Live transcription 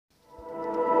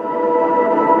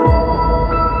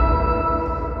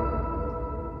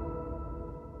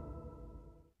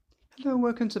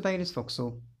Welcome to Baylis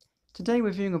Vauxhall. Today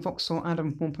we're viewing a Vauxhall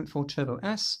Adam 1.4 Turbo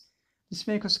S. This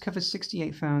vehicle's covered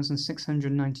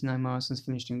 68,699 miles and is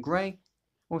finished in grey.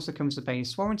 Also comes with a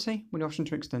Baylis warranty with the option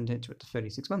to extend it to up to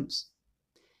 36 months.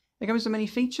 It comes with many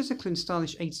features including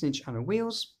stylish 18-inch alloy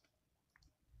wheels,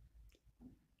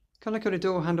 colour-coded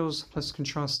door handles plus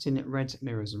contrasting red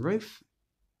mirrors and roof.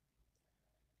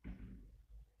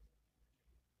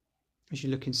 As you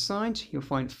look inside, you'll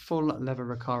find full leather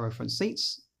Recaro front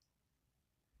seats,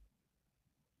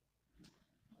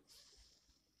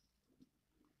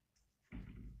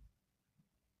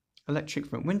 electric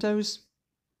front windows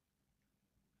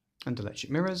and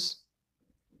electric mirrors,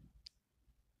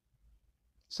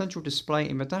 central display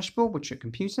in the dashboard with a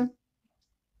computer,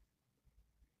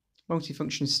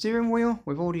 multifunction steering wheel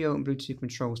with audio and Bluetooth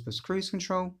controls plus cruise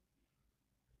control,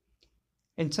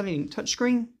 intelligent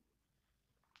touchscreen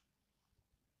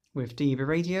with DAB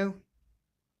radio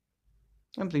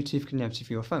and Bluetooth connectivity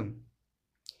for your phone,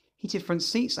 heated front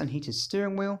seats and heated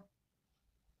steering wheel,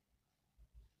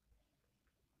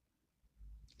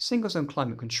 single zone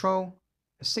climate control,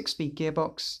 a 6-speed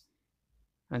gearbox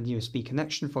and USB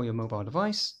connection for your mobile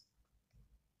device,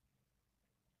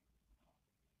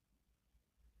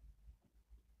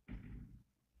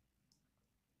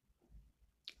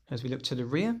 as we look to the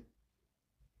rear,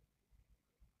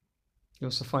 you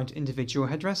also find individual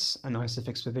headrests and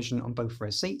ISOFIX provision on both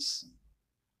rear seats.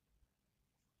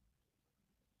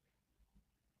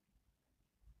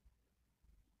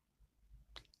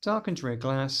 Darkened rear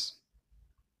glass,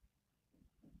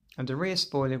 and a rear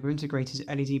spoiler with integrated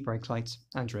LED brake lights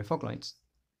and rear fog lights.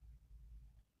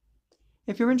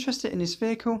 If you're interested in this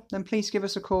vehicle, then please give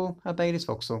us a call at Baylis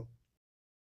Vauxhall.